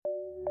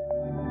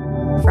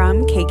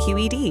from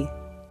KQED.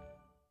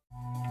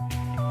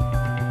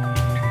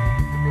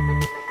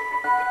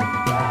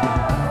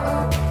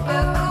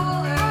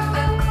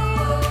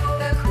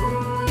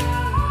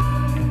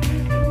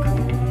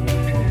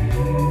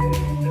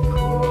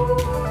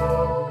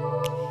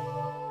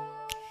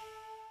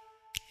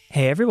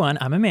 Hey everyone,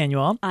 I'm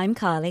Emmanuel. I'm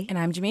Carly. And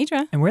I'm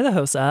Jamidra. And we're the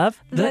hosts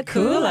of The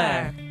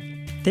Cooler.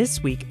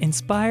 This week,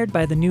 inspired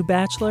by the new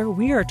Bachelor,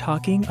 we are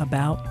talking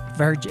about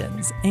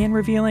virgins and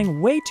revealing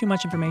way too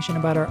much information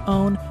about our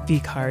own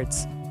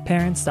V-cards.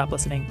 Parents, stop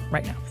listening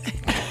right now.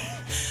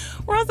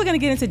 We're also going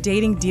to get into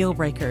dating deal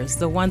breakers,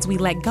 the ones we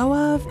let go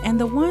of and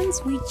the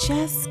ones we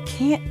just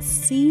can't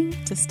seem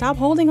to stop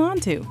holding on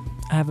to.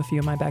 I have a few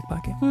in my back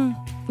pocket.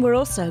 We're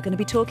also going to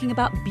be talking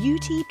about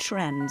beauty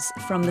trends,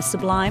 from the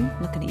sublime,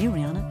 looking at you,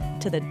 Rihanna,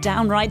 to the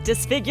downright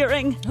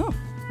disfiguring. Oh,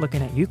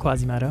 Looking at you,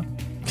 Quasimodo.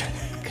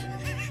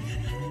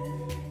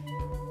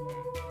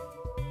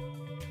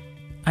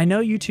 I know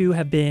you two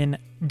have been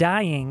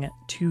dying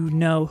to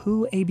know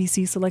who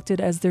ABC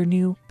selected as their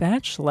new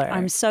Bachelor.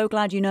 I'm so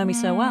glad you know me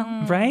so well.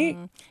 Right?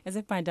 As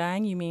if by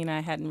dying you mean I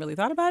hadn't really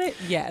thought about it?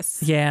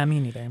 Yes. Yeah, me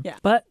neither. Yeah.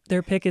 But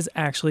their pick is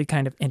actually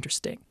kind of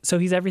interesting. So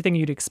he's everything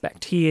you'd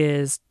expect. He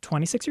is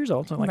 26 years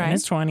old, so like in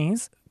his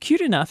 20s.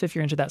 Cute enough if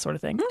you're into that sort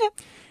of thing.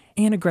 Okay.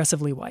 And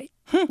aggressively white.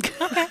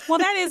 Okay. Well,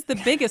 that is the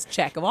biggest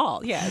check of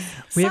all. Yes.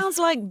 Sounds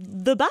like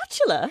The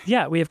Bachelor.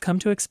 Yeah, we have come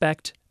to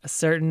expect a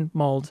certain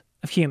mold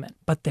of human.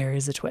 But there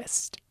is a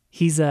twist.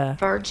 He's a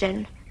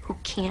virgin who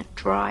can't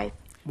drive.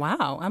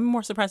 Wow. I'm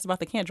more surprised about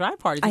the can't drive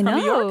part. Is he I from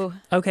New York?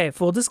 know. Okay,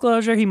 full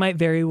disclosure, he might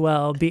very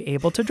well be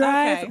able to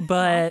drive, Okay.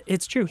 but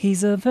it's true.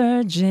 He's a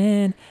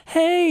virgin.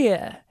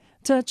 Hey,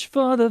 touch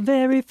for the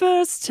very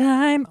first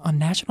time on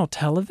national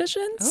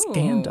television?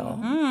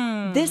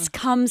 Scandal. This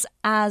comes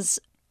as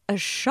a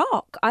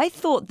shock. I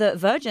thought that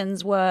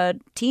virgins were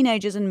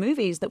teenagers in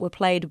movies that were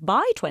played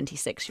by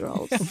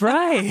 26-year-olds.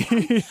 Right.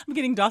 I'm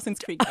getting Dawson's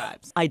Creek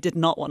vibes. I did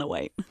not want to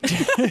wait.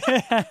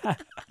 We'll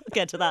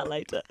get to that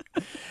later.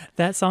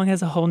 That song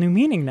has a whole new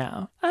meaning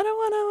now. I don't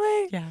want to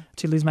wait Yeah.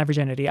 to lose my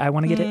virginity. I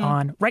want to get it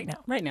on right now.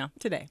 Right now,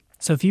 today.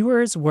 So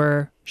viewers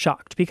were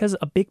shocked because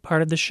a big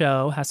part of the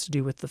show has to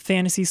do with the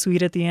fantasy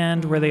suite at the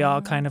end where they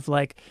all kind of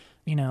like,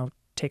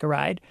 take a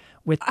ride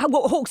with...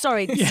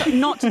 Sorry,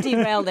 not to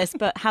derail this,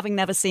 but having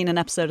never seen an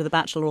episode of The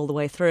Bachelor all the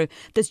way through,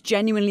 there's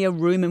genuinely a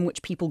room in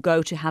which people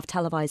go to have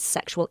televised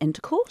sexual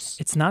intercourse?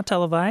 It's not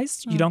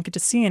televised. You don't get to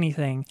see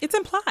anything. It's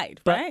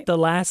implied, But right? the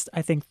last,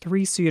 I think,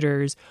 3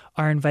 suitors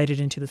are invited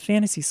into the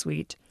fantasy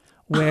suite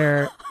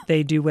where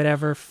they do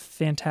whatever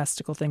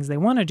fantastical things they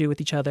want to do with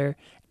each other.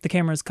 The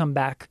cameras come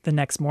back the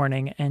next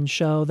morning and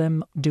show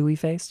them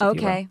dewy-faced. if you will.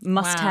 Okay,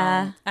 must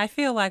hair. I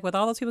feel like with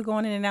all those people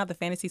going in and out, the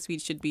fantasy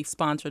suite should be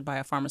sponsored by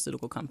a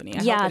pharmaceutical company.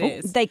 I Yeah, hope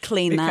it is. they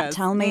clean that. Because,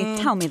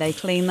 Tell me they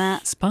clean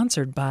that.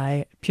 Sponsored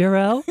by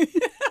Purell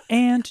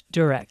and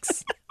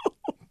Durex.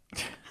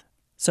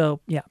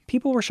 So, yeah,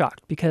 people were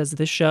shocked because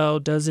this show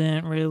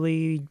doesn't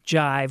really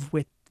jive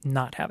with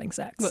not having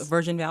sex. What,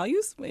 virgin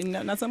values?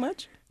 Not so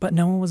much? But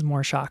no one was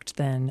more shocked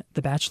than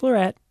the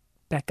Bachelorette,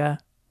 Becca,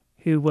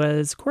 who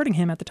was courting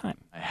him at the time.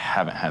 I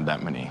haven't had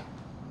that many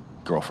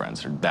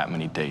girlfriends or that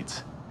many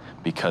dates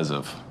because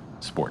of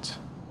sports.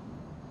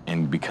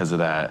 And because of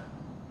that,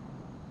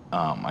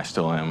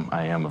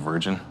 I am a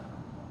virgin.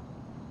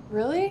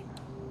 Really?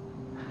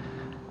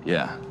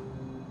 Yeah.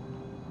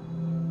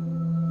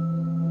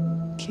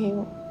 Can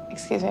you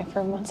excuse me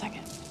for 1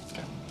 second?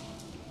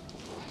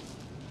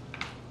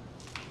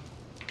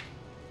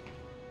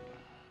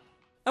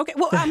 Okay,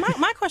 well,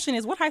 my question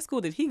is, what high school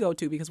did he go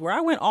to? Because where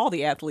I went, all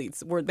the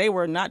athletes were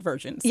not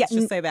virgins. Let's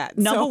just say that.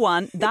 Number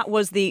one, that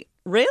was the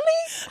really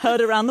heard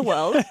around the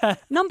world.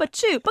 Number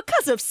two,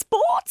 because of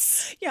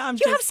sports. Yeah,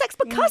 you have sex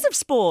because of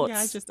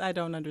sports. Yeah, I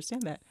don't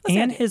understand that.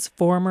 And his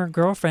former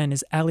girlfriend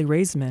is Allie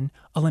Raisman,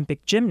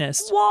 Olympic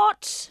gymnast.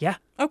 What? Yeah.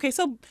 Okay,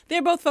 so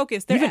they're both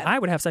focused. They're Even I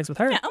would have sex with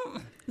her. Yeah,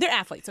 they're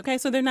athletes. Okay,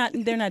 so they're not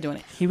doing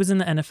it. He was in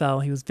the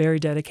NFL. He was very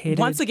dedicated.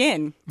 Once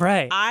again,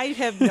 Right. I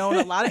have known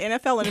a lot of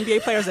NFL and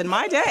NBA players in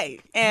my day,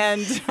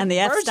 and the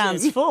F virgin.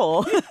 stands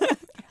for.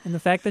 And the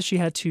fact that she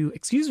had to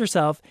excuse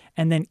herself,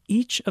 and then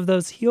each of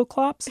those heel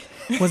clops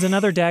was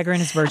another dagger in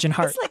his virgin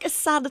heart. It's like a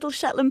sad little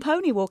Shetland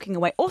pony walking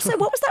away. Also,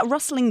 what was that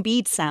rustling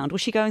bead sound? Was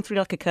she going through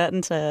like a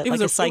curtain to It was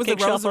like a psychic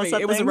shop or rosary.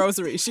 something? It was a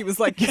rosary. She was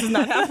like, "This is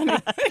not happening."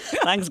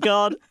 Thanks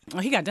God. Oh,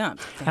 he got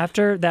dumped.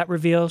 After that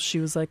reveal, she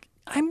was like,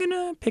 I'm going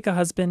to pick a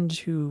husband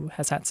who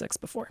has had sex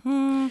before.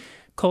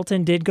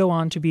 Colton did go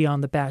on to be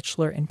on The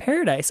Bachelor in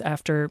Paradise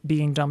after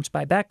being dumped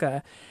by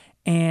Becca.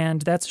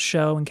 And that's a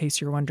show, in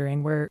case you're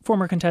wondering, where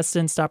former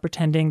contestants stop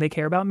pretending they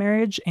care about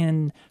marriage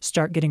and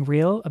start getting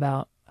real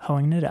about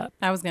hoeing it up.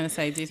 I was gonna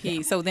say, did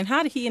he? So then,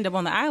 how did he end up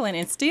on the island?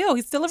 And he's still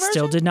a virgin.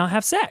 Still did not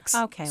have sex.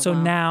 Okay, So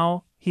well.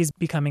 now he's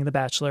becoming The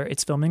Bachelor.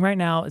 It's filming right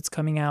now. It's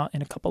coming out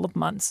in a couple of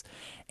months.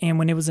 And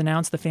when it was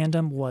announced, the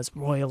fandom was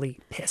royally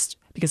pissed.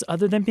 Because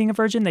other than being a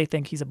virgin, they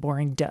think he's a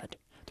boring dud.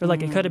 They're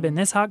like, it could have been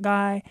this hot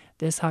guy,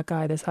 this hot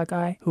guy, this hot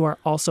guy, who are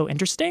also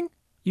interesting.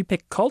 You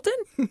pick Colton?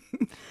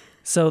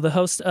 So the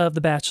host of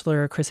The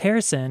Bachelor, Chris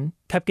Harrison,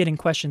 kept getting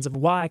questions of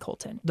why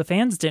Colton. The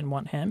fans didn't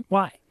want him.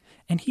 Why?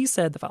 And he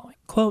said the following,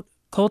 quote,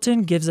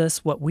 Colton gives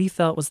us what we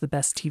felt was the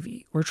best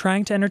TV. We're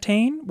trying to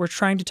entertain. We're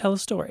trying to tell a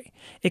story.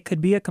 It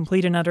could be a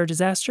complete and utter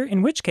disaster,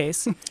 in which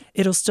case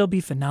it'll still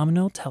be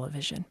phenomenal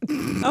television.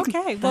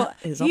 Okay, well,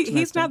 he's not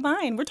optimistic.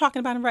 lying. We're talking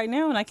about him right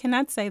now, and I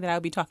cannot say that I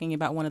would be talking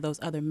about one of those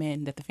other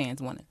men that the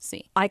fans want to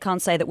see. I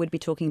can't say that we'd be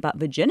talking about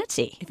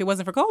virginity. If it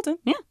wasn't for Colton.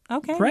 Yeah.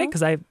 Okay. Right?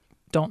 Because I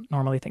don't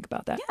normally think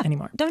about that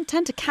anymore. Don't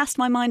tend to cast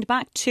my mind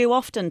back too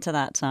often to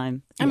that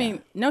time. I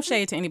mean, no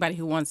shade to anybody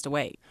who wants to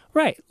wait.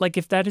 Right. Like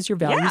if that is your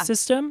value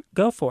system,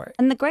 go for it.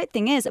 And the great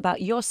thing is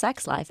about your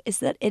sex life is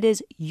that it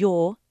is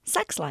your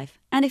sex life.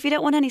 And if you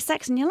don't want any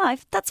sex in your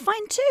life, that's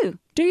fine too.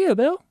 Do you,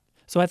 Bill?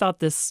 So I thought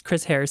this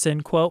Chris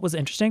Harrison quote was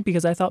interesting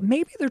because I thought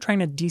maybe they're trying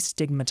to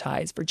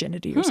destigmatize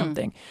virginity or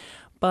something.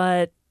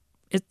 But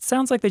it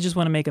sounds like they just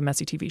want to make a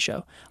messy TV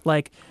show.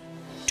 Like,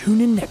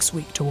 tune in next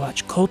week to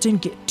watch Colton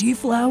get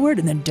deflowered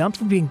and then dumped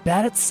for being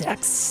bad at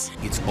sex.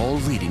 It's all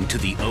leading to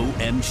the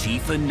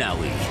OMG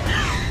finale.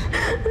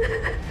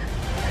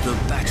 The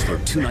Bachelor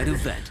two-night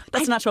event.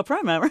 That's an actual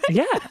promo, right?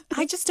 Yeah.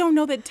 I just don't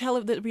know that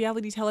that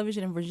reality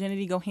television and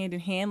virginity go hand in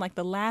hand. Like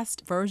the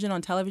last version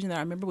on television that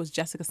I remember was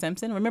Jessica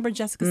Simpson. Remember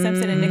Jessica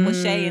Simpson and Nick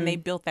Lachey, and they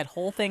built that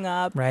whole thing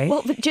up. Right.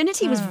 Well,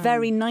 virginity was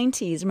very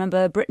 90s.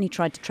 Remember, Britney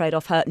tried to trade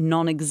off her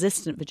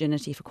non-existent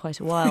virginity for quite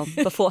a while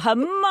before her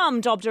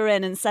mum dobbed her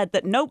in and said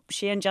that, nope,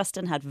 she and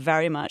Justin had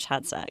very much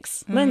had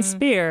sex. Lynn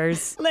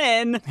Spears.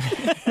 Lynn.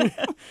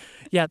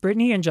 Yeah,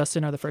 Brittany and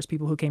Justin are the first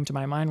people who came to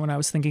my mind when I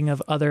was thinking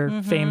of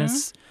other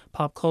famous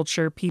pop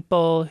culture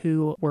people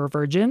who were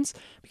virgins,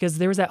 because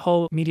there was that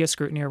whole media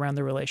scrutiny around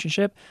their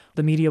relationship.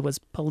 The media was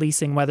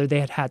policing whether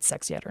they had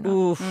sex yet or not.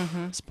 Oof.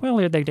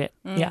 Spoiler, they did.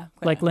 Yeah,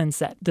 like Lynn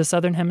said. The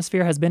Southern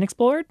Hemisphere has been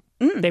explored.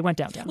 They went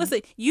downtown.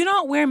 Listen, you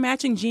don't wear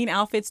matching jean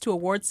outfits to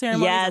award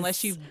ceremonies Yes.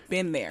 unless you've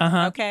been there.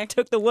 Okay.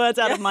 Took the words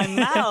out of my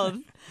mouth.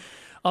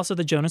 Also,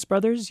 the Jonas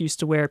Brothers used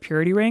to wear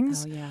purity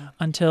rings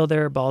until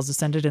their balls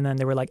descended, and then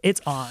they were like,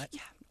 it's on. Yeah.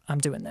 I'm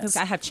doing this.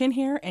 I have chin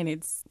hair, and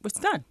it's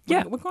done.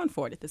 Yeah. We're going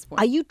for it at this point.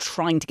 Are you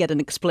trying to get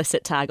an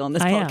explicit tag on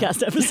this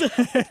podcast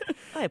episode?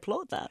 I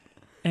applaud that.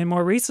 And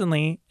more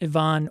recently,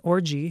 Yvonne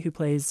Orji, who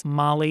plays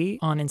Molly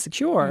on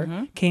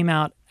Insecure, came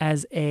out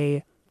as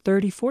a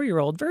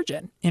 34-year-old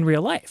virgin in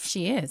real life.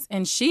 She is.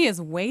 And she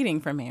is waiting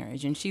for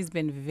marriage, and she's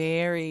been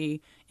very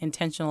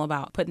intentional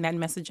about putting that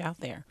message out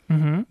there.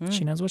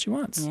 She knows what she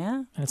wants.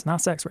 Yeah. And it's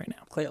not sex right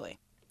now. Clearly.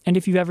 And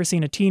if you've ever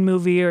seen a teen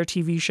movie or a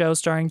TV show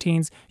starring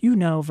teens, you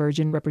know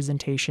virgin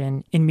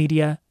representation in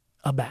media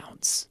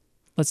abounds.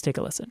 Let's take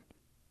a listen.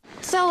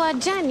 So,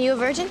 Jen, you a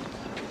virgin?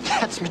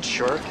 That's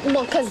mature.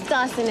 Well, because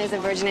Dawson is a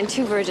virgin, and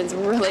two virgins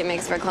really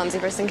makes for a clumsy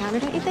first encounter,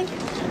 don't you think?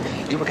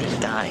 You were gonna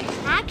die.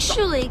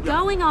 Actually,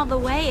 going all the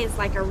way is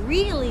like a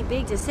really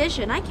big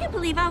decision. I can't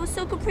believe I was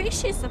so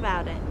capricious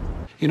about it.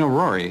 You know,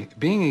 Rory,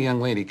 being a young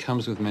lady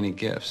comes with many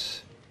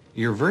gifts.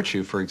 Your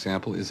virtue, for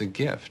example, is a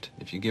gift.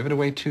 If you give it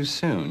away too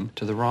soon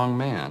to the wrong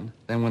man,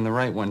 then when the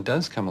right one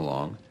does come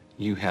along,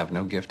 you have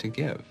no gift to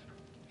give.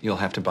 You'll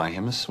have to buy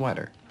him a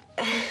sweater.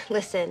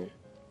 Listen,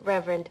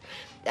 Reverend,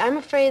 I'm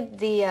afraid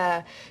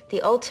the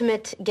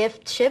ultimate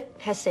gift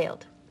ship has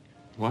sailed.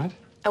 What?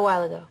 A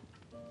while ago.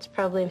 It's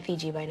probably in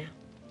Fiji by now.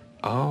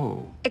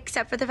 Oh.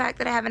 Except for the fact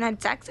that I haven't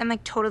had sex, I'm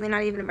like totally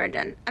not even a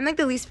virgin. I'm like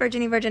the least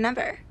virgin-y virgin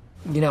ever.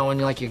 You know, when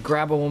you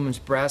grab a woman's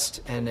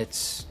breast and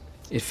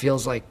it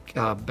feels like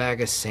a bag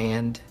of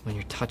sand when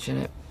you're touching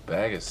it.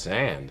 Bag of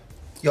sand?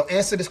 Yo,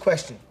 answer this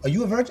question. Are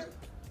you a virgin?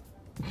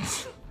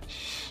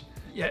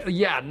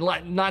 Yeah,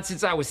 not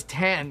since I was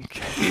 10.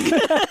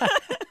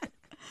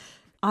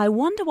 I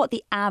wonder what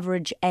the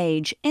average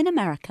age in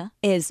America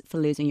is for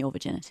losing your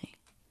virginity.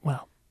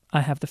 Well,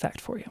 I have the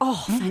fact for you.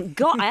 Oh, thank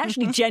God. I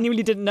actually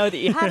genuinely didn't know that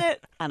you had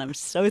it, and I'm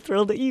so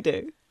thrilled that you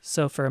do.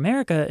 So for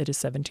America, it is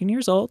 17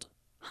 years old.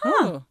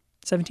 Huh.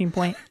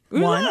 17.1.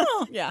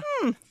 Yeah.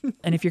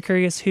 And if you're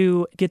curious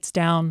who gets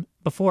down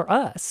before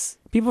us,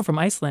 people from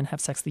Iceland have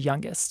sex the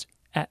youngest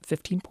at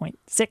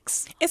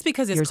 15.6. It's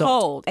because it's years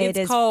old. cold. It It's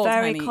is cold,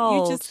 very honey.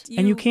 cold.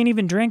 And you can't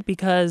even drink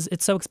because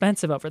it's so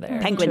expensive over there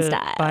Penguin to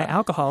style. buy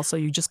alcohol. So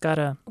you just got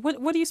to What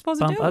are you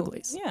supposed to bump do?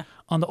 uglies. Yeah.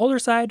 On the older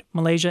side,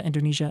 Malaysia,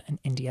 Indonesia, and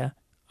India,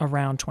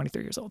 around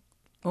 23 years old.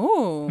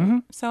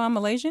 Oh. So I'm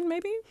Malaysian,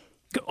 maybe?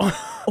 Well,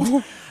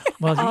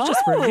 you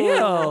just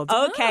revealed.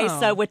 Okay, Oh.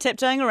 so we're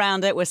tiptoeing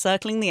around it. We're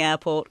circling the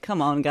airport.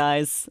 Come on,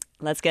 guys.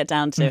 Let's get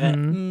down to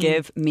it.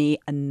 Give me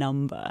a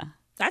number.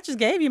 I just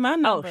gave you my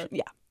number. Oh,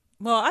 yeah.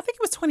 Well, I think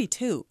it was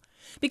 22.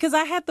 Because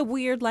I had the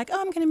weird, I'm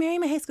going to marry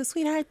my high school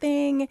sweetheart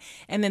thing.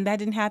 And then that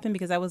didn't happen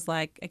because I was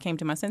I came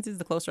to my senses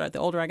the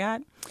older I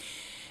got.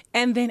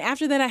 And then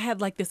after that, I had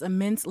this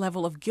immense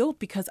level of guilt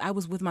because I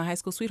was with my high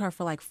school sweetheart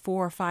for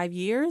 4 or 5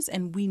 years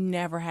and we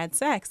never had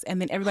sex.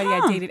 And then everybody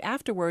I dated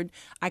afterward,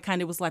 I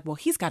kind of was like, well,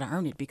 he's got to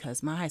earn it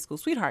because my high school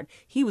sweetheart,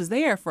 he was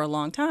there for a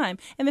long time.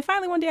 And then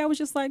finally one day I was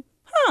just like,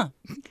 huh.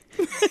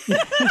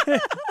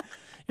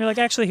 You're like,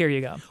 actually, here you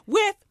go.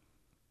 With,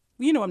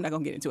 I'm not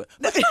going to get into it.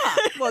 But,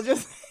 well,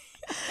 just...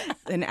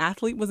 An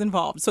athlete was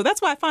involved. So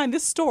that's why I find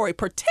this story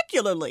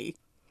particularly.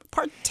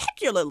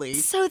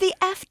 So the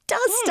F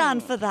does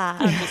stand for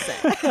that. I'm just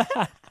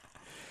saying.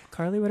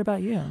 Carly, what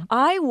about you?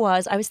 I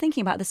was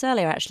thinking about this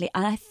earlier, actually,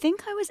 and I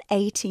think I was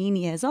 18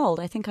 years old.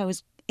 I think I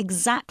was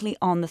exactly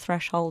on the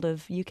threshold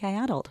of UK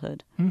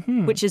adulthood,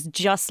 which is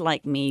just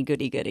like me,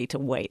 goody-goody, to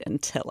wait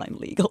until I'm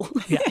legal.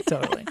 Yeah,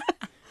 totally.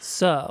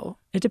 So,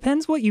 it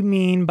depends what you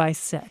mean by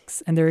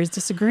sex, and there is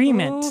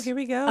disagreement. Oh, here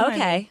we go.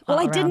 Okay. Well,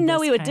 I didn't know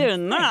we were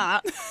doing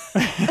that.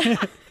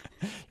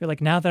 You're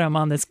like, now that I'm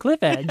on this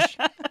cliff edge,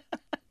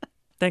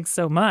 thanks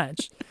so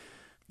much.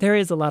 There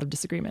is a lot of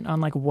disagreement on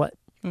like what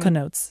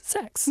connotes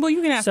sex. Well,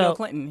 you can ask Bill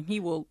Clinton. He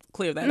will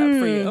clear that up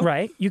for you.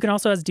 Right. You can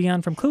also ask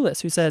Dion from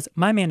Clueless, who says,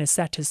 my man is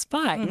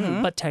satisfied,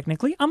 but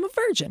technically I'm a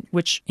virgin,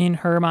 which in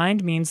her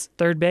mind means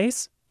third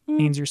base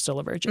means you're still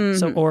a virgin.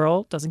 So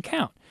oral doesn't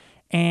count.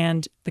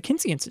 And the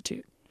Kinsey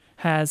Institute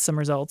has some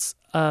results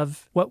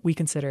of what we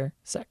consider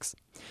sex.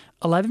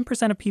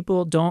 11% of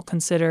people don't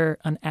consider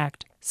an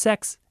act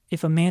sex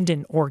if a man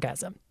didn't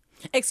orgasm.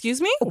 Excuse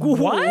me?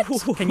 What? Can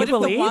you But if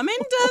believe? the woman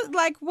does,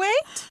 like,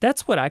 wait?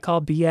 That's what I call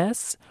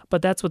BS,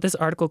 but that's what this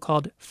article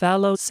called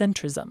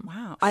phallocentrism.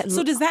 Wow.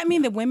 So does that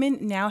mean that women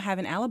now have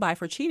an alibi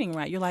for cheating,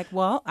 right? You're like,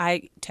 well,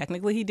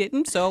 technically he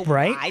didn't, so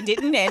Right. I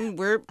didn't, and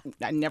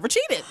I never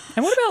cheated.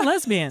 And what about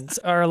lesbians?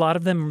 Are a lot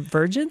of them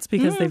virgins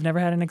because they've never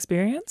had an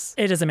experience?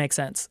 It doesn't make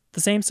sense.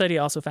 The same study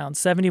also found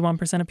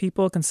 71% of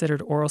people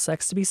considered oral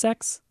sex to be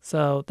sex.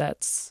 So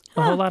that's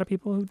a whole lot of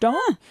people who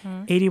don't.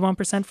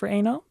 81% for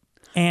anal.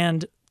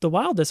 And the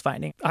wildest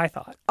finding, I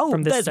thought,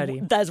 from this study.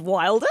 There's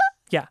wilder?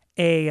 Yeah.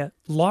 A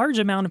large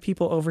amount of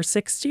people over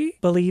 60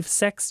 believe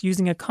sex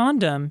using a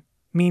condom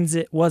means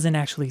it wasn't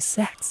actually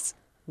sex.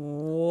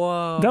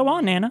 Whoa. Go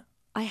on, Nana.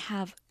 I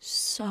have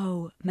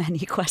so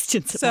many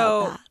questions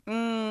about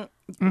that.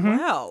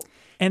 Wow.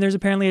 And there's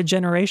apparently a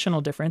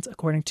generational difference,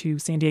 according to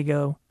San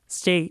Diego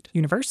State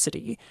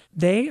University.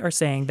 They are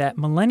saying that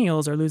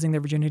millennials are losing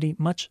their virginity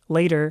much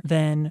later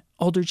than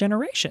older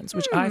generations,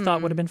 which I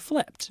thought would have been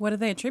flipped. What do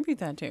they attribute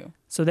that to?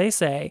 So they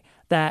say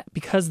that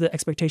because the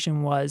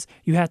expectation was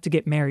you have to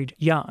get married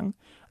young,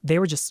 they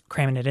were just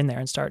cramming it in there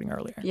and starting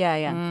earlier.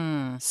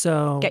 Yeah.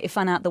 So Get your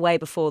fun out the way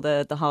before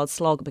the hard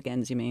slog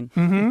begins, you mean?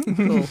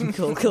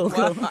 Cool.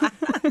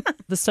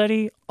 the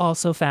study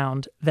also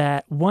found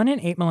that 1 in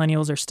 8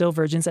 millennials are still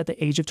virgins at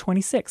the age of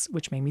 26,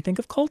 which made me think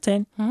of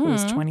Colton, who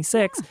was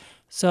 26.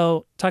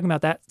 So talking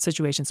about that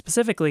situation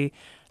specifically,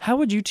 how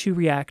would you two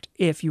react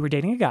if you were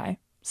dating a guy,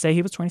 say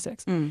he was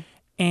 26,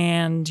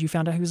 and you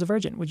found out he was a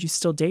virgin? Would you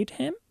still date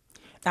him?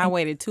 I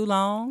waited too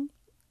long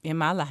in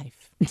my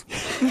life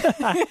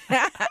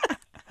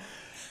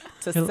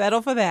to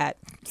settle for that.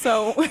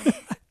 So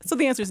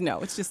the answer is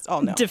no. It's just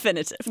all no.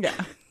 Definitive. Yeah.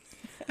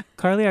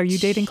 Carly, are you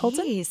dating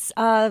Colton?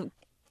 Jeez.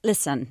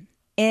 Listen,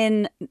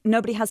 in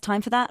Nobody Has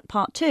Time for That,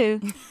 Part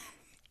 2,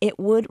 it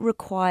would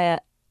require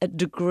a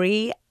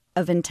degree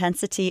of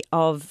intensity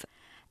of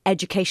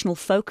educational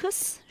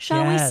focus,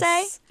 shall we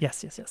say?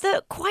 Yes.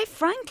 That, quite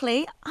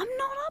frankly, I'm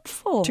not up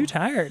for. Too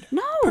tired.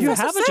 No. You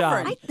have a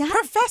job.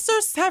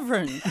 Professor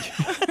Severin.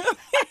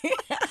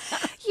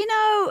 You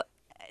know,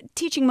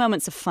 teaching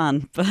moments are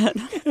fun, but...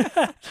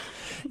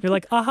 You're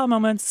like, aha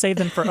moments, save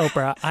them for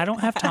Oprah. I don't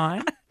have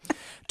time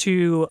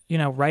to,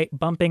 write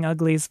bumping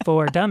uglies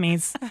for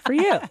dummies for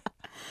you.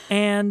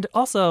 And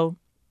also,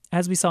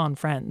 as we saw in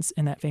Friends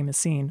in that famous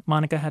scene,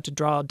 Monica had to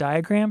draw a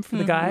diagram for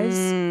the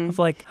guys of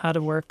like how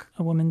to work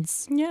a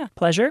woman's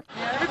pleasure.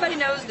 Now, everybody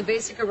knows the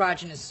basic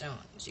erogenous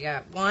zones. You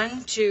got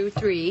 1, 2,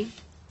 3,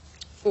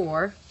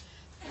 4,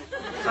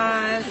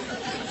 5,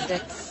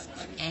 6,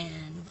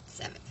 and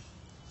 7.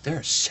 There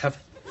are 7.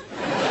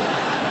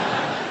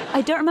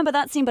 I don't remember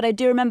that scene, but I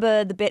do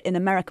remember the bit in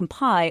American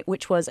Pie,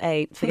 which was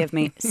a, forgive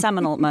me,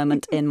 seminal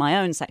moment in my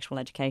own sexual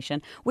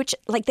education, which,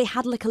 like, they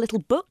had, like, a little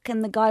book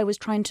and the guy was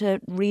trying to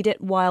read it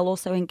while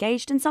also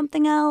engaged in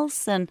something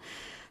else. And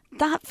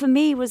that, for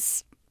me,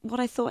 was what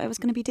I thought I was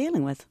going to be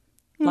dealing with.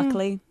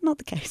 Luckily, not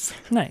the case.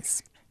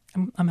 Nice.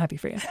 I'm happy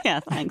for you. Yeah,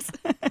 thanks.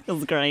 It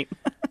was great.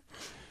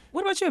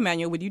 What about you,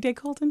 Emmanuel? Would you date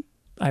Colton?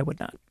 I would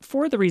not,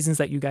 for the reasons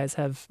that you guys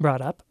have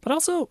brought up. But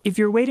also, if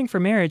you're waiting for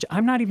marriage,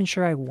 I'm not even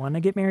sure I want to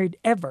get married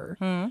ever.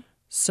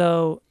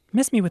 So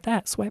miss me with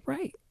that. Swipe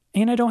right.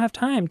 And I don't have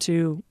time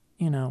to,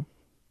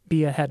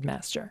 be a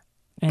headmaster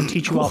and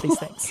teach you all these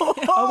things.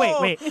 Oh,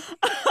 wait.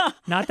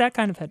 Not that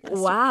kind of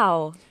headmaster.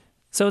 Wow.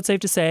 So it's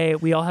safe to say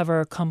we all have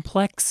our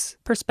complex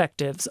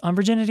perspectives on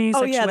virginity,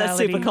 sexuality. Yeah, that's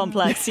super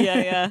complex.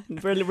 Yeah.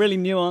 Really, really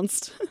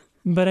nuanced.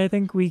 But I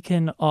think we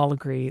can all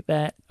agree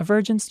that a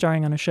virgin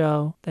starring on a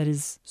show that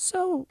is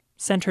so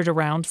centered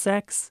around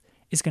sex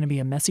is going to be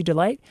a messy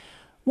delight,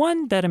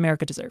 one that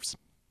America deserves.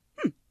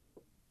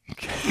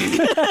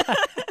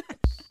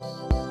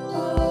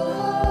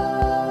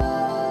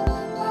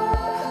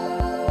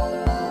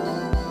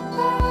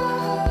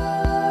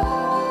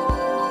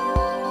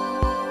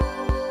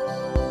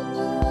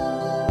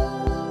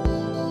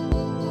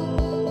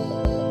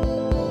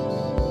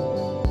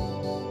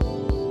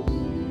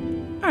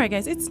 All right,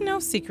 guys, it's no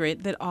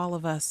secret that all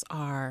of us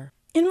are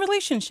In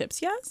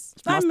relationships, yes.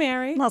 I'm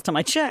married. Last time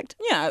I checked.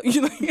 Yeah.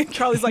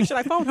 Charlie's like, should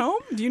I phone home?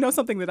 Do you know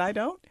something that I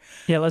don't?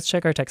 Yeah, let's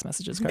check our text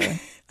messages,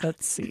 Carly.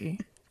 Let's see.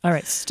 All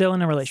right, still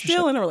in a relationship.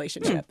 Still in a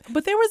relationship.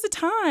 But there was a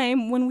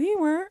time when we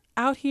were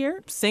out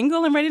here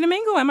single and ready to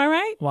mingle. Am I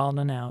right?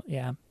 Wilding out,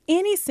 yeah.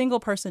 Any single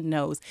person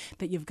knows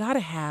that you've got to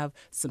have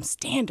some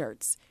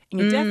standards. And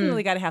you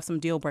definitely got to have some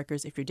deal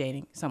breakers if you're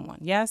dating someone.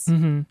 Yes?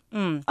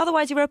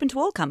 Otherwise, you're open to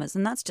all comers,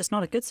 and that's just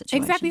not a good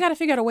situation. Exactly. You got to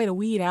figure out a way to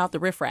weed out the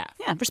riffraff.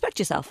 Yeah, respect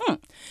yourself.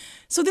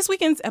 So this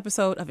weekend's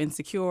episode of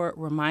Insecure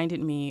reminded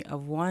me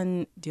of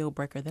one deal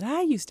breaker that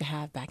I used to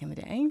have back in the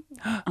day.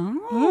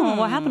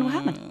 What happened? What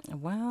happened?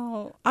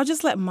 Well, I'll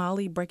just let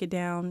Molly break it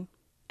down,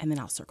 and then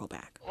I'll circle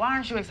back. Why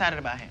aren't you excited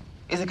about him?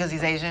 Is it because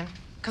he's Asian?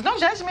 Because no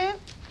judgment.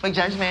 Like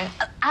judgment.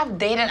 I've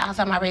dated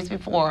outside my race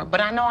before,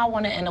 but I know I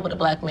want to end up with a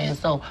black man,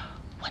 so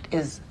what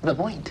is the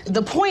point?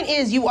 The point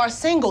is you are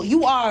single.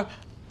 You are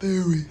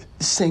very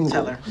single.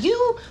 Tell her.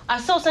 You are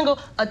so single,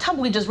 a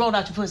tumbleweed just rolled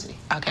out your pussy.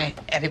 Okay,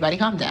 everybody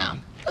calm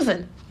down.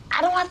 Listen,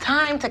 I don't have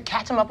time to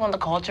catch him up on the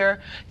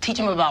culture, teach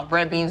him about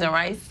red beans and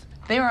rice.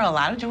 There are a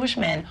lot of Jewish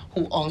men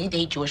who only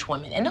date Jewish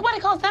women, and nobody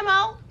calls them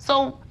out.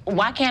 So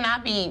why can't I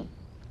be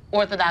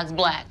Orthodox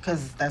black?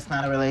 Because that's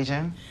not a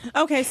religion.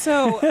 Okay,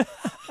 so,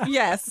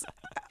 yes.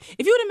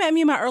 If you would have met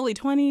me in my early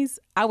 20s,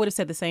 I would have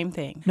said the same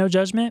thing. No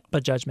judgment,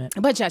 but judgment.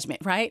 But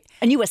judgment, right?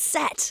 And you were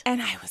set.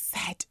 And I was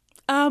set.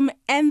 And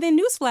then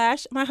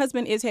newsflash, my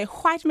husband is a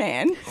white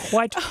man.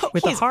 White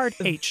with a hard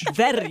H.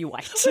 Very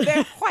white.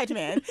 They're white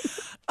man.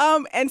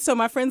 And so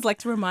my friends like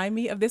to remind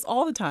me of this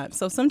all the time.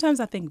 So sometimes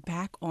I think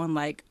back on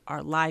like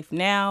our life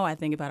now. I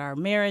think about our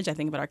marriage. I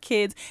think about our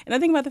kids. And I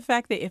think about the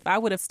fact that if I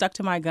would have stuck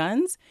to my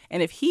guns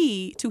and if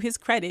he, to his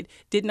credit,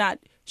 did not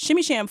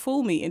shimmy sham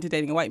fool me into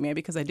dating a white man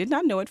because I did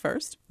not know at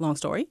first. Long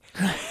story.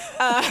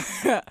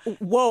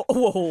 Whoa.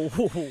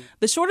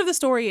 The short of the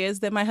story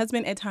is that my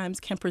husband at times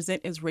can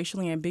present as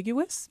racially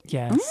ambiguous.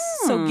 Yes.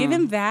 So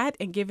given that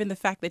and given the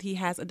fact that he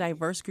has a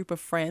diverse group of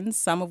friends,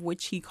 some of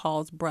which he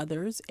calls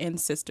brothers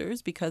and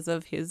sisters because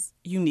of his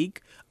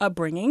unique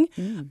upbringing,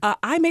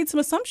 I made some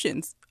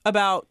assumptions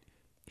about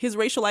his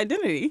racial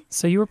identity.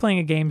 So you were playing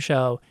a game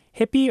show,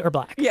 hippie or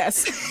black?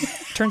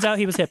 Yes. Turns out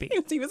he was hippie.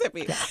 He was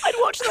hippie. I'd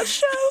watch that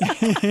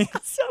show.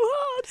 So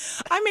hard.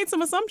 I made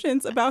some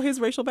assumptions about his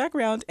racial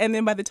background, and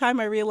then by the time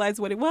I realized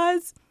what it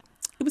was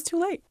too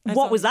late.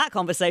 What was that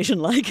conversation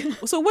like?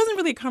 So it wasn't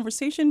really a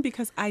conversation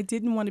because I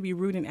didn't want to be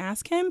rude and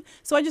ask him.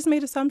 So I just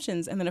made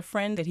assumptions. And then a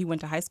friend that he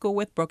went to high school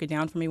with broke it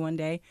down for me one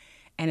day.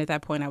 And at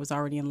that point, I was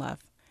already in love.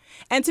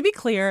 And to be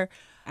clear,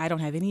 I don't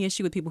have any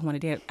issue with people who want to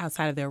date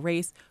outside of their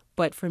race.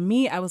 But for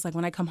me, I was like,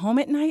 when I come home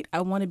at night, I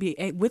want to be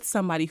with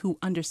somebody who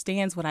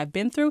understands what I've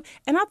been through.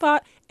 And I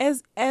thought,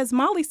 as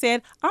Molly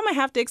said, I'm going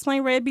to have to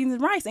explain red beans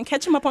and rice and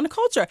catch him up on the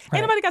culture. Right.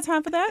 Ain't nobody got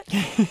time for that.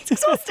 It's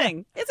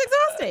exhausting. It's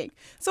exhausting.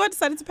 So I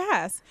decided to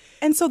pass.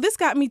 And so this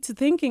got me to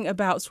thinking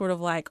about sort of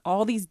like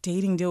all these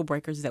dating deal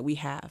breakers that we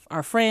have.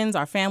 Our friends,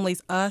 our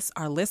families, us,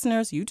 our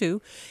listeners, you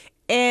too.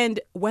 And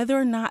whether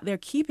or not they're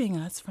keeping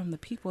us from the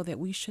people that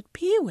we should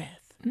be with.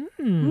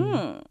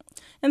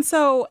 And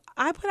so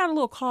I put out a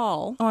little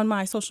call on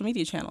my social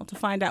media channel to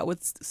find out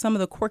what some of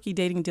the quirky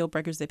dating deal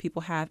breakers that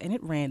people have, and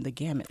it ran the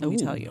gamut, let me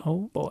tell you.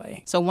 Oh,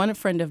 boy. So one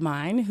friend of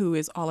mine who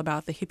is all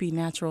about the hippie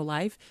natural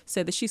life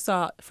said that she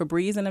saw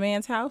Febreze in a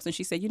man's house, and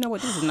she said, you know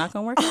what, this is not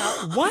going to work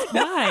out. What?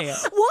 Why?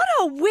 What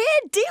a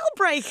weird deal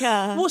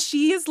breaker. Well,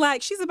 she's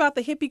about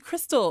the hippie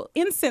crystal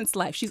incense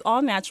life. She's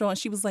all natural, and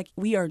she was like,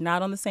 we are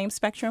not on the same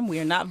spectrum. We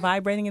are not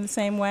vibrating in the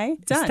same way.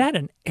 Done. Is that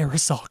an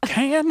aerosol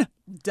can?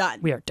 Done.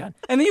 We are done.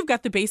 And then you've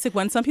got the basic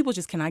one. Some people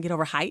just cannot get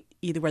over height,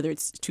 either whether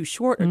it's too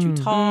short or too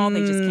tall.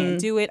 They just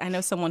can't do it. I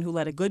know someone who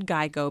let a good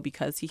guy go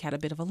because he had a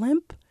bit of a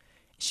limp.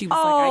 She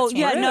was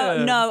like, I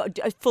can't. No,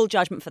 full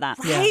judgment for that.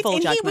 Right? Yeah, full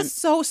and judgment. He was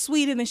so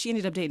sweet, and then she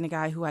ended up dating a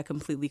guy who I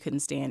completely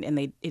couldn't stand, and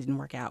it didn't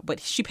work out. But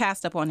she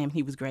passed up on him.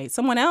 He was great.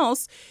 Someone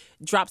else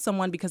dropped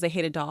someone because they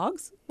hated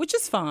dogs, which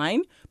is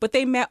fine, but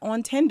they met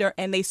on Tinder,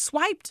 and they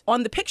swiped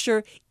on the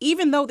picture,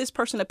 even though this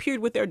person appeared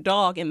with their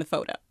dog in the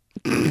photo.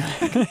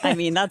 I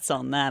mean, that's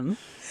on them.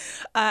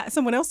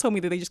 Someone else told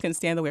me that they just couldn't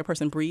stand the way a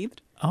person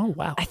breathed. Oh,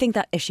 wow. I think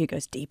that issue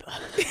goes deeper.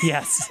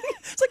 Yes.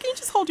 So can you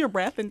just hold your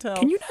breath until...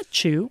 Can you not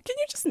chew? Can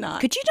you just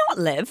not? Could you not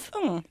live?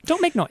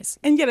 Don't make noise.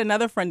 And yet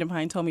another friend of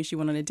mine told me she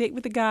went on a date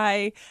with a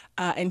guy,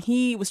 and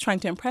he was trying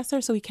to impress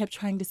her, so he kept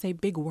trying to say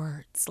big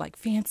words, like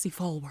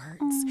fanciful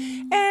words.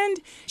 And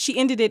she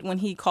ended it when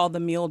he called the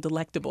meal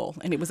delectable,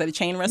 and it was at a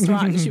chain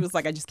restaurant, and she was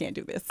like, I just can't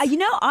do this. You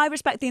know, I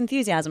respect the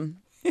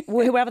enthusiasm.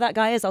 Whoever that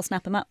guy is, I'll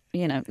snap him up.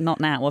 You know,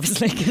 not now,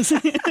 obviously, because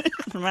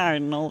I'm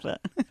married and all of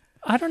it.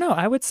 I don't know.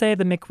 I would say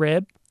the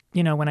McRib,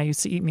 you know, when I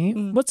used to eat meat,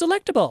 was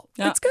delectable.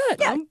 Yeah. It's good.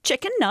 Yeah,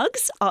 chicken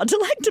nugs are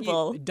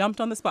delectable. You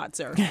dumped on the spot,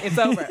 sir. It's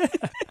over.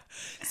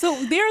 So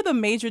there are the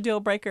major deal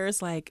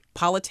breakers like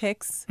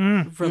politics,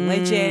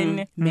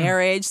 religion,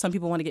 marriage. Some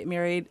people want to get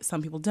married.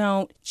 Some people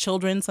don't.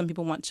 Children. Some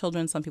people want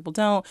children. Some people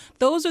don't.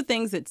 Those are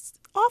things that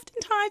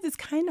oftentimes it's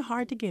kind of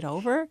hard to get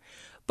over.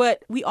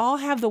 But we all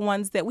have the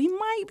ones that we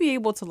might be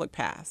able to look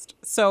past.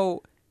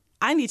 So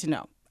I need to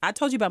know. I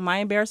told you about my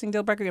embarrassing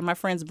deal breaker, and my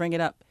friends bring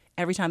it up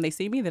every time they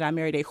see me, that I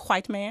married a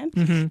white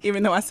man,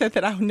 even though I said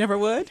that I never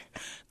would.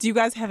 Do you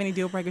guys have any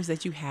deal breakers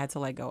that you had to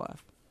let go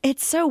of?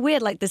 It's so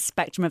weird, like the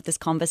spectrum of this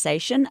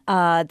conversation.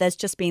 There's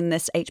just been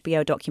this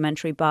HBO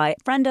documentary by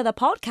friend of the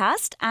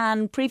podcast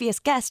and previous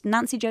guest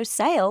Nancy Jo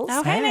Sales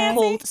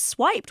called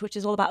Swiped, which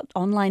is all about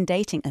online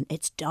dating and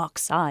its dark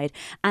side.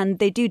 And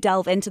they do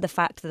delve into the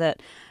fact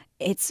that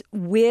it's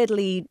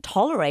weirdly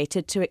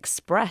tolerated to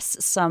express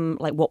some,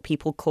 like, what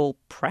people call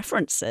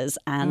preferences,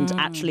 and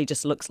actually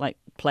just looks like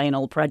plain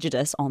old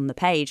prejudice on the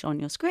page on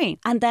your screen.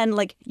 And then,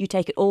 like, you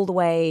take it all the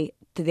way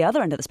to the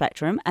other end of the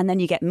spectrum, and then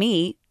you get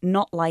me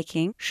not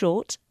liking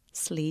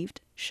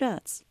short-sleeved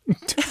shirts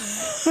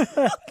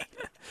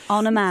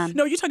on a man.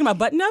 No, you're talking about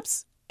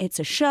button-ups? It's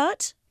a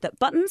shirt that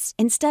buttons.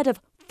 Instead of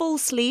full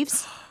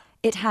sleeves,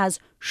 it has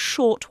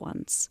short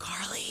ones.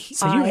 Carly.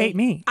 So you hate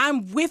me.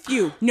 I'm with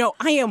you. No,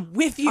 I am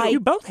with you. You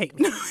both hate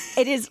me.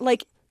 It is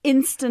like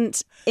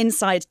instant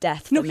inside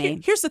death for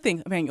me. Here's the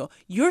thing, Emmanuel.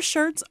 Your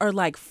shirts are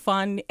like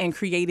fun and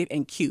creative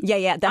and cute.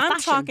 Yeah, they're I'm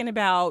fashion. talking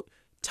about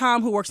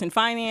Tom, who works in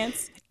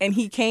finance, and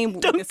he came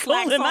with his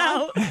slacks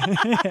on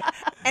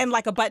and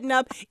like a button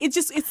up.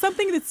 It's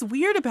something that's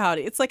weird about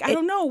it. It's like, I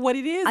don't know what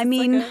it is. I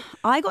mean,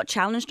 I got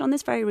challenged on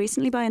this very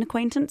recently by an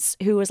acquaintance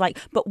who was like,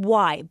 but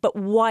why? But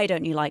why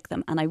don't you like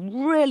them? And I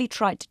really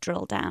tried to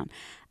drill down.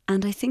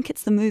 And I think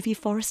it's the movie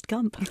Forrest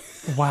Gump.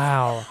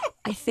 Wow.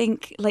 I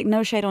think, like,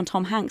 no shade on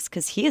Tom Hanks,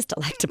 because he is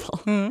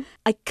delectable.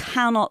 I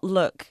cannot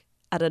look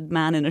at a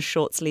man in a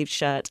short-sleeved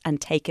shirt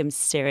and take him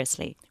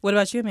seriously. What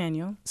about you,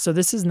 Emmanuel? So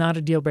this is not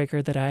a deal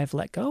breaker that I have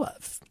let go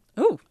of.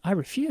 Oh. I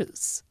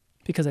refuse,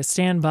 because I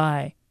stand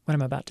by what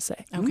I'm about to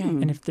say. Okay.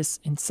 And if this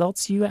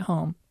insults you at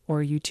home,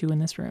 or you two in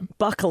this room,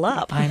 buckle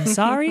up. I'm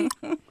sorry,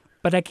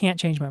 but I can't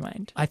change my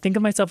mind. I think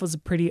of myself as a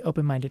pretty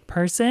open-minded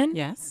person.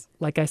 Yes.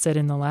 Like I said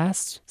in the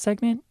last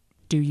segment,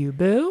 do you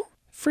boo?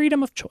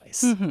 Freedom of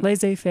choice,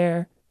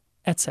 laissez-faire,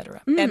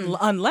 etc. And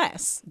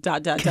unless, ...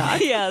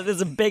 Yeah,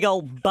 there's a big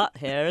old butt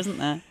here, isn't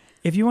there?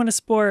 If you want to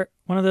sport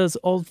one of those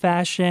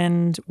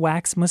old-fashioned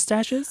wax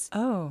mustaches,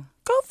 go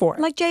for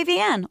it. Like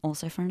JVN,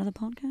 also friend of the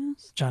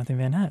podcast. Jonathan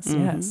Van Ness,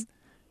 yes.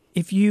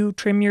 If you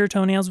trim your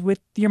toenails with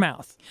your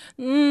mouth.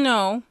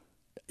 No.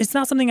 It's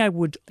not something I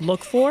would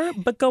look for,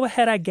 but go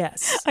ahead, I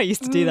guess. I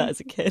used to do that as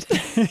a kid.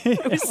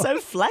 It was so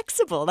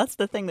flexible. That's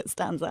the thing that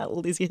stands out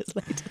all these years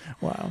later.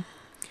 Wow.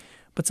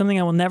 But something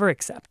I will never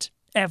accept,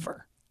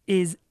 ever,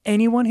 is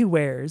anyone who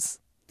wears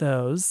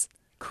those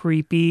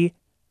creepy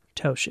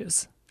toe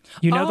shoes.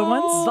 You know the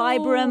ones?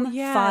 Vibram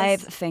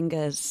yes. 5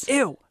 fingers.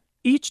 Ew.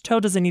 Each toe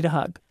doesn't need a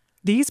hug.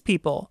 These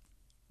people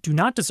do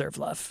not deserve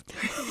love.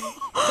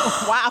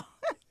 Wow.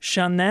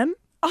 Shun them.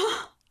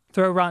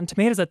 Throw Rotten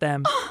Tomatoes at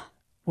them.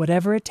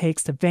 Whatever it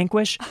takes to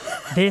vanquish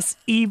this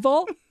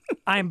evil,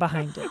 I'm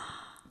behind it.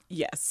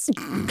 Yes.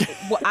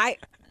 Well,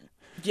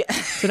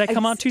 Did I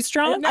come on too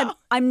strong? No.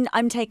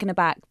 I'm taken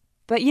aback.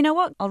 But you know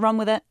what? I'll run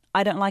with it.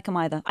 I don't like them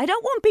either. I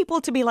don't want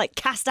people to be, like,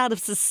 cast out of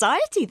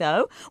society,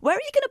 though. Where are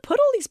you going to put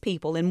all these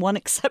people in one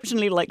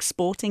exceptionally, like,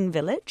 sporting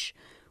village?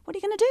 What are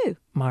you going to do?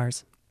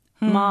 Mars.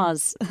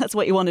 Mars. That's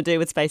what you want to do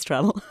with space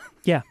travel.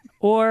 Yeah.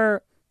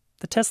 Or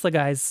the Tesla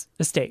guy's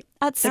estate.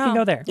 They can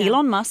go there.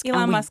 Elon Musk.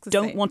 Elon and we Musk's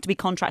don't estate. want to be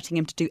contracting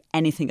him to do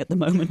anything at the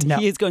moment. No.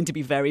 He is going to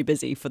be very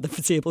busy for the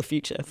foreseeable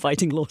future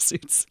fighting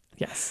lawsuits.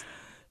 Yes.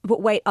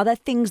 But wait, are there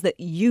things that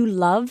you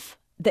love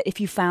that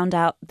if you found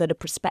out that a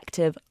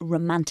prospective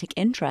romantic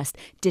interest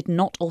did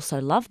not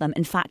also love them,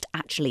 in fact,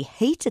 actually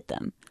hated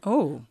them?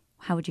 Oh.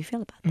 How would you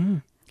feel about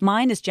that?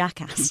 Mine is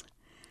Jackass.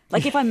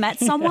 Like, if I met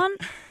someone,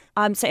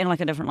 I'm saying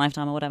like a different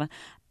lifetime or whatever,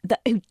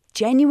 who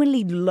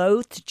genuinely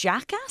loathed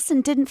Jackass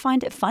and didn't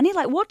find it funny,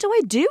 like, what do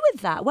I do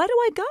with that? Where do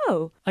I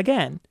go?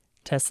 Again,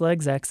 Tesla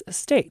exec's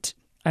estate.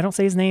 I don't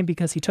say his name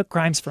because he took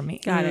crimes from me.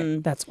 Got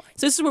it. That's why.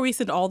 So this is where we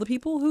send all the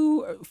people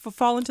who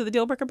fall into the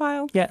deal breaker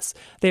pile? Yes.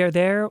 They are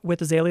there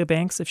with Azalea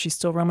Banks if she's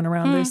still roaming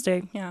around the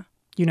estate. Yeah.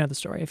 You know the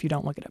story if you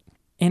don't look it up.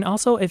 And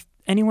also, if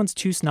anyone's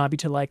too snobby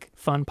to like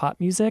fun pop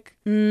music,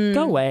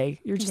 go away.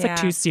 You're just like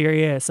too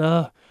serious.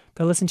 Go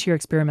listen to your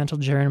experimental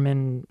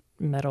German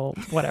metal,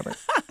 whatever.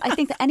 I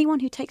think that anyone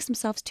who takes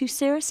themselves too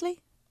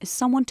seriously is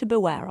someone to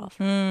beware of.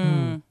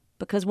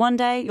 Because one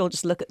day you'll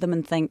just look at them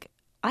and think,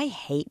 I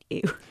hate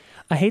you.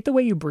 I hate the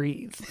way you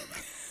breathe.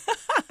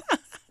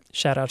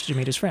 Shout out to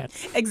Jamita's friend.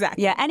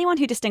 Exactly. Yeah, anyone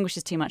who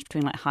distinguishes too much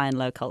between like high and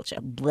low culture,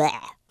 bleh.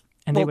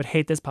 And they would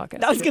hate this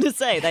podcast. I was going to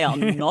say, they are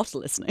not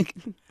listening.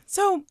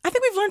 So I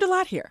think we've learned a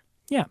lot here.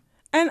 Yeah.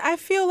 And I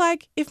feel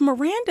like if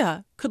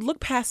Miranda could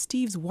look past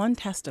Steve's one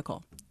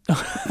testicle.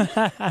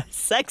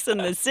 Sex in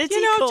the City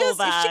just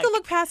callback. if she could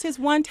look past his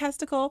one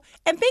testicle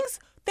and things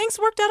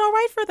worked out all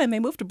right for them. They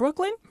moved to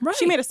Brooklyn. Right.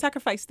 She made a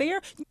sacrifice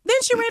there.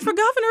 Then she ran for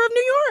governor of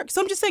New York.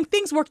 So I'm just saying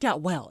things worked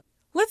out well.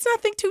 Let's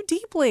not think too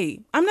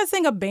deeply. I'm not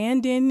saying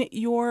abandon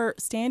your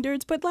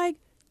standards, but like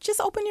just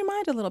open your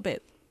mind a little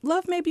bit.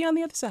 Love may be on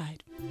the other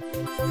side.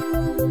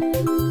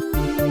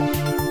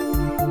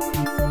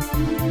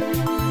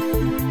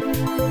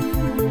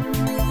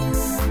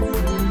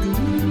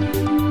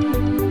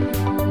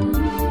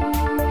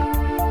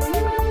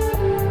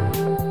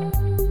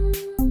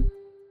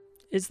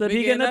 It's the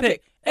Pig and the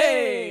Pig.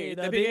 Hey,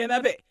 the Pig and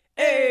the Pig.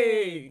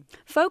 Hey.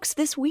 Folks,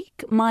 this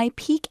week, my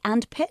Peak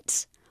and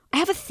Pit, I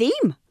have a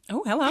theme.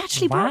 Oh, hello. I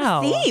actually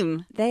brought a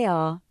theme. They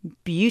are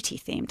beauty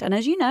themed. And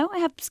as you know, I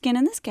have skin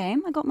in this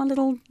game. I got my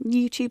little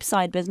YouTube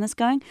side business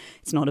going.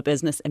 It's not a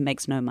business. It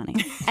makes no money.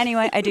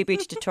 Anyway, I do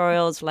beauty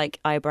tutorials like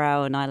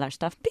eyebrow and eyelash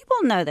stuff. People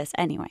know this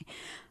anyway.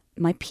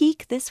 My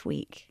peak this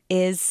week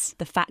is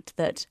the fact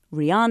that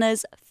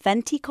Rihanna's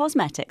Fenty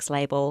Cosmetics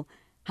label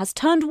has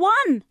turned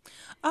 1.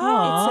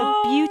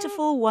 Oh. It's a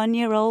beautiful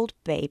 1-year-old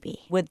baby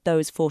with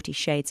those 40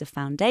 shades of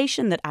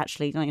foundation that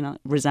actually,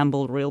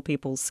 resemble real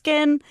people's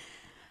skin.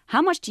 How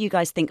much do you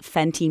guys think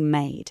Fenty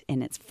made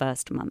in its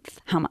first month?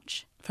 How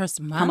much? First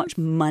month? How much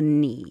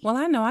money? Well,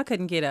 I know I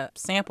couldn't get a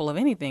sample of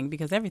anything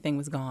because everything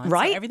was gone.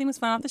 Right? So everything was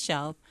falling off the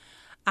shelf.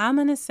 I'm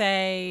going to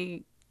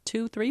say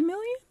 2-3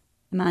 million.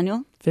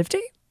 Emmanuel? 50?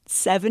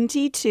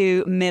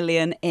 72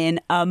 million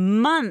in a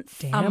month.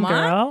 Damn, a month?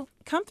 girl.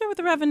 Come through with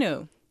the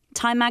revenue.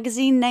 Time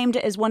magazine named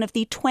it as one of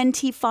the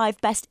 25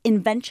 best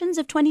inventions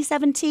of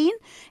 2017.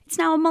 It's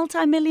now a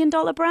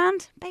multi-million-dollar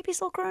brand.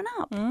 Baby's all grown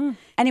up.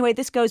 Anyway,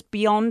 this goes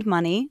beyond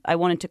money. I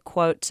wanted to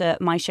quote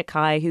Maisha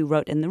Kai, who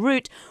wrote in The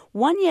Root,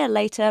 1 year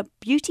later,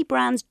 beauty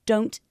brands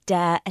don't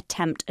dare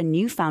attempt a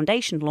new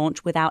foundation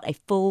launch without a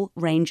full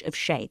range of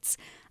shades.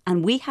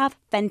 And we have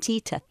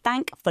Fenty to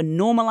thank for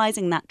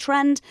normalizing that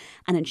trend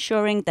and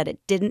ensuring that it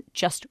didn't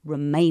just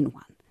remain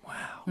one.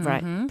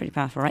 Right, pretty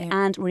powerful, right?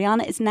 Yeah. And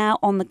Rihanna is now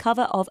on the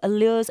cover of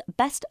Allure's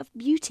Best of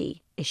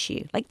Beauty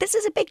issue. Like, this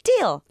is a big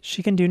deal.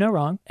 She can do no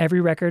wrong. Every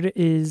record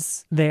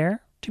is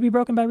there to be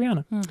broken by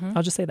Rihanna.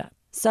 I'll just say that.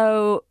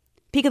 So,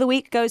 Peak of the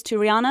Week goes to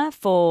Rihanna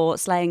for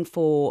slaying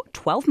for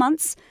 12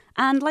 months.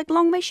 And,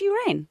 long may she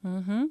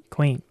reign.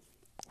 Queen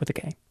with a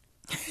K.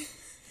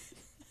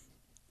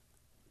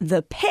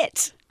 The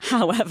Pit,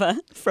 however,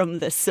 from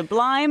the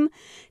sublime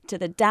to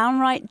the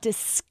downright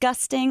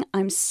disgusting.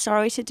 I'm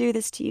sorry to do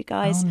this to you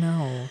guys. Oh,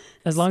 no.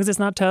 As long as it's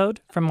not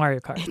Toad from Mario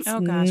Kart. It's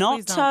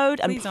not Toad,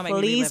 and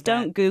please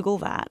don't Google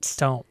that.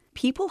 Don't.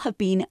 People have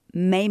been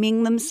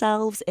maiming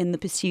themselves in the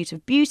pursuit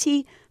of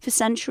beauty for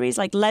centuries,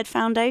 like lead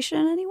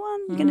foundation. Anyone?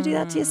 You're going to do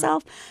that to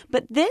yourself?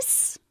 But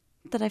this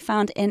that I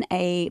found in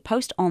a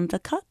post on The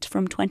Cut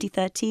from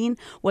 2013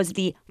 was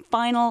the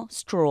final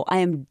straw. I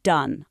am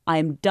done. I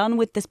am done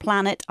with this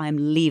planet. I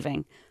am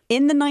leaving.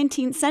 In the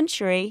 19th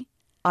century,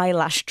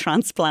 eyelash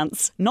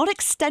transplants, not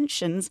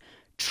extensions,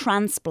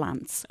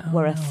 transplants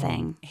were a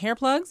thing. Hair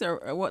plugs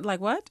or what? Like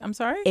what? I'm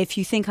sorry? If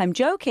you think I'm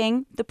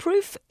joking, the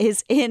proof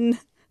is in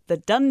the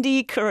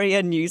Dundee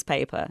Courier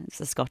newspaper. It's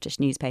a Scottish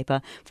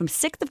newspaper from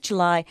 6th of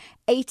July,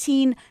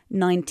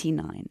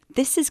 1899.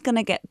 This is going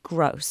to get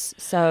gross.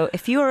 So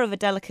if you are of a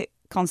delicate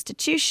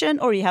constitution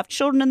or you have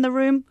children in the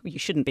room, you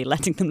shouldn't be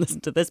letting them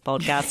listen to this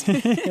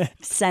podcast.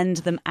 Send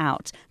them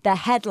out. The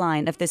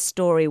headline of this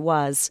story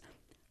was,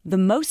 "The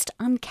most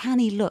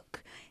uncanny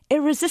look.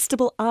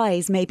 Irresistible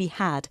eyes may be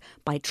had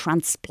by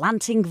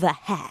transplanting the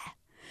hair."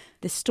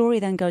 The story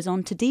then goes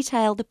on to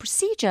detail the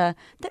procedure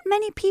that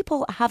many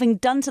people are having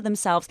done to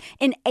themselves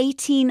in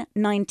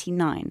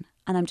 1899.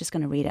 And I'm just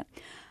going to read it.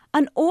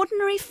 An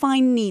ordinary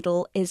fine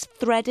needle is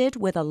threaded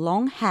with a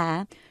long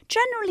hair,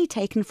 generally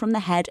taken from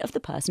the head of the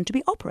person to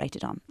be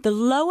operated on. The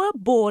lower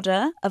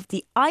border of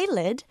the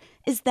eyelid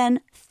is then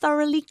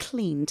thoroughly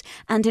cleaned,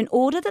 and in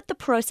order that the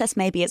process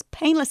may be as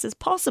painless as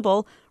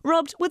possible,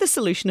 rubbed with a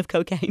solution of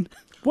cocaine.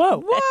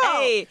 Whoa.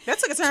 Hey! That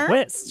took a turn.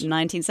 Twist.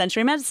 19th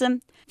century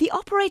medicine. The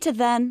operator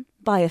then,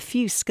 by a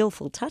few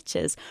skillful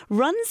touches,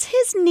 runs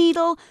his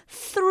needle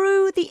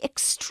through the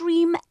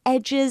extreme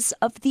edges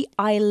of the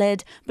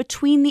eyelid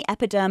between the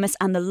epidermis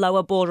and the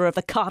lower border of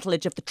the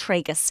cartilage of the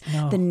tragus.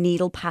 No. The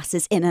needle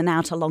passes in and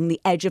out along the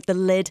edge of the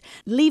lid,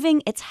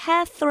 leaving its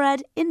hair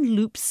thread in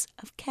loops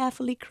of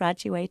carefully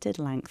graduated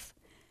length.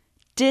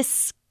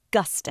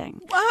 Disgusting.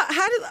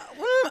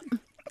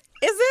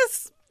 Is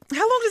this...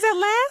 How long does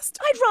that last?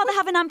 I'd rather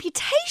have an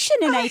amputation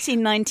in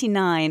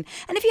 1899.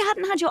 And if you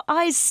hadn't had your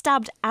eyes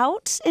stabbed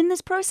out in this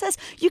process,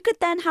 you could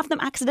then have them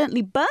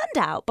accidentally burned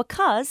out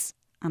because,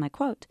 and I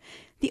quote,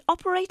 "The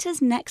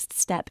operator's next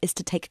step is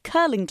to take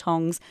curling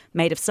tongs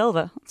made of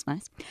silver," that's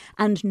nice,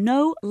 "and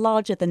no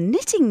larger than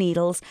knitting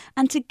needles,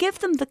 and to give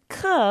them the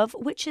curve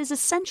which is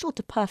essential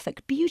to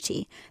perfect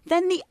beauty.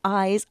 Then the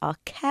eyes are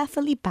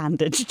carefully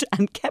bandaged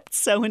and kept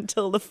so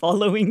until the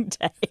following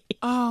day."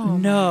 Oh,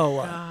 no.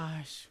 My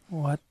gosh.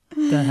 What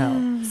the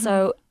hell?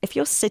 So if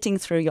you're sitting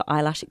through your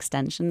eyelash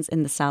extensions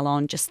in the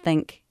salon, just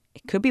think,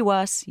 it could be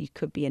worse. You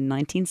could be in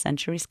 19th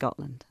century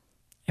Scotland.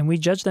 And we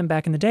judged them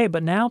back in the day,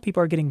 but now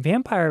people are getting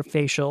vampire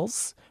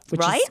facials,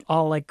 which Right? is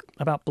all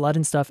about blood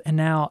and stuff. And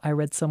now I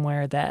read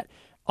somewhere that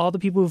all the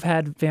people who've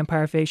had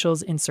vampire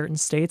facials in certain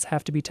states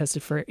have to be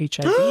tested for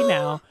HIV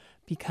now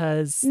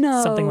because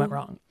something went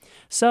wrong.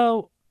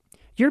 So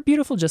you're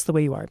beautiful just the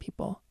way you are,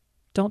 people.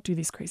 Don't do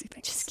these crazy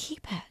things. Just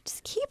keep it.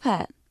 Just keep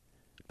it.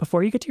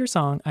 Before you get to your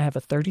song, I have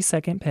a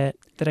 30-second pit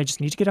that I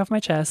just need to get off my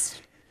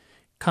chest.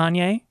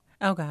 Kanye.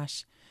 Oh,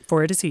 gosh.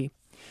 For it is he.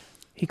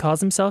 He calls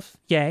himself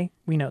Ye.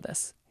 We know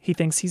this. He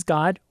thinks he's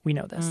God. We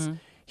know this.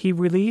 he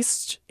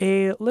released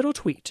a little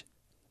tweet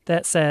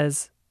that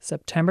says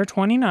September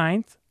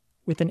 29th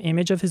with an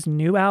image of his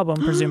new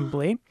album,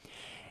 presumably,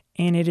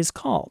 and it is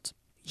called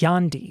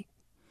Yandi,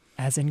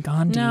 as in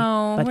Gandhi.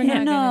 No, but we're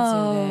him. not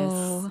gonna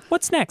do this.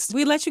 What's next?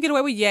 We let you get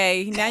away with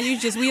yay. Now we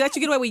let you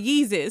get away with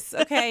Yeezus.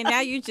 Okay, now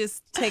you're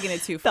just taking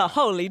it too far. The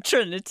Holy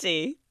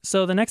Trinity.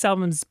 So the next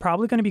album is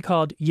probably going to be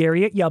called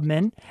Yariat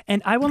Yubman,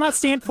 and I will not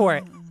stand for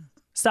it.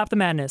 Stop the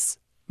madness.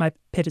 My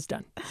pit is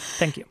done.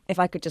 Thank you. If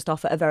I could just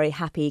offer a very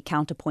happy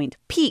counterpoint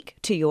peek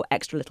to your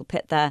extra little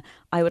pit there,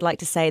 I would like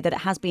to say that it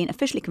has been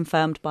officially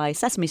confirmed by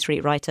Sesame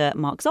Street writer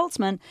Mark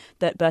Zaltzman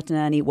that Bert and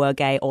Ernie were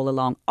gay all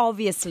along.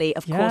 Obviously,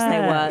 of course they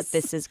were.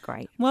 This is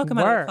great. Welcome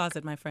out of the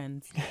closet, my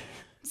friends.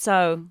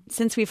 So,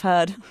 since we've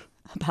heard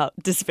about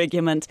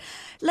disfigurement,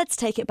 let's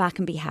take it back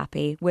and be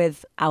happy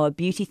with our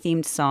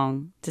beauty-themed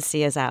song to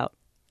see us out.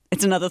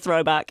 It's another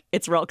throwback.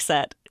 It's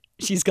Roxette.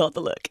 She's got the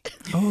look.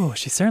 Oh,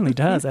 she certainly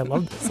does. I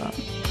love this song.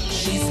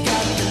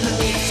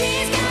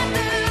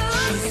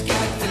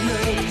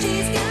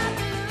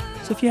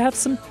 So if you have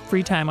some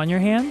free time on your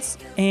hands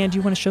and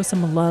you want to show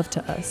some love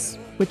to us,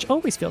 which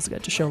always feels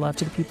good to show love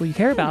to the people you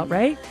care about,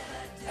 right?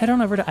 Head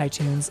on over to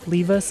iTunes,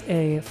 leave us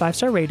a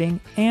 5-star rating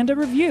and a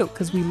review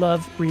because we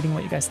love reading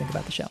what you guys think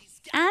about the show.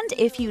 And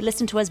if you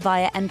listen to us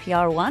via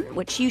NPR One,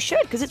 which you should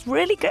because it's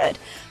really good,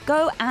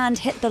 go and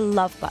hit the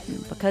love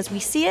button because we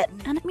see it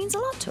and it means a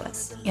lot to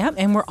us. Yep,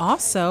 and we're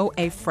also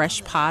a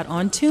fresh pod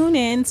on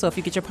TuneIn, so if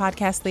you get your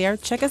podcast there,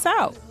 check us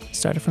out.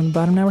 Started from the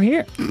bottom, now we're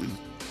here.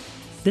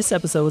 This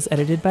episode was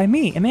edited by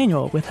me,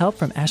 Emmanuel, with help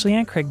from Ashley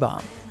Ann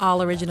Craigbaum.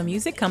 All original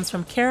music comes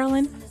from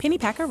Carolyn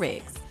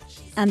Pennypacker-Riggs.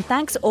 And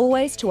thanks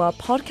always to our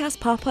podcast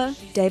papa,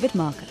 David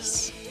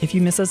Marcus. If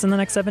you miss us in the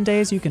next 7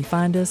 days, you can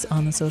find us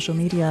on the social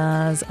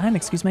medias. I'm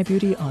Excuse My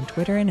Beauty on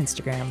Twitter and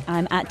Instagram.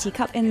 I'm at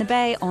Teacup in the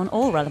Bay on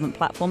all relevant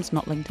platforms,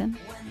 not LinkedIn.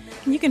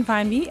 And you can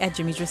find me at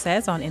Jimmy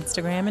Says on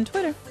Instagram and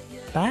Twitter.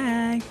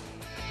 Bye.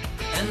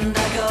 And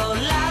I go,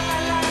 la, la.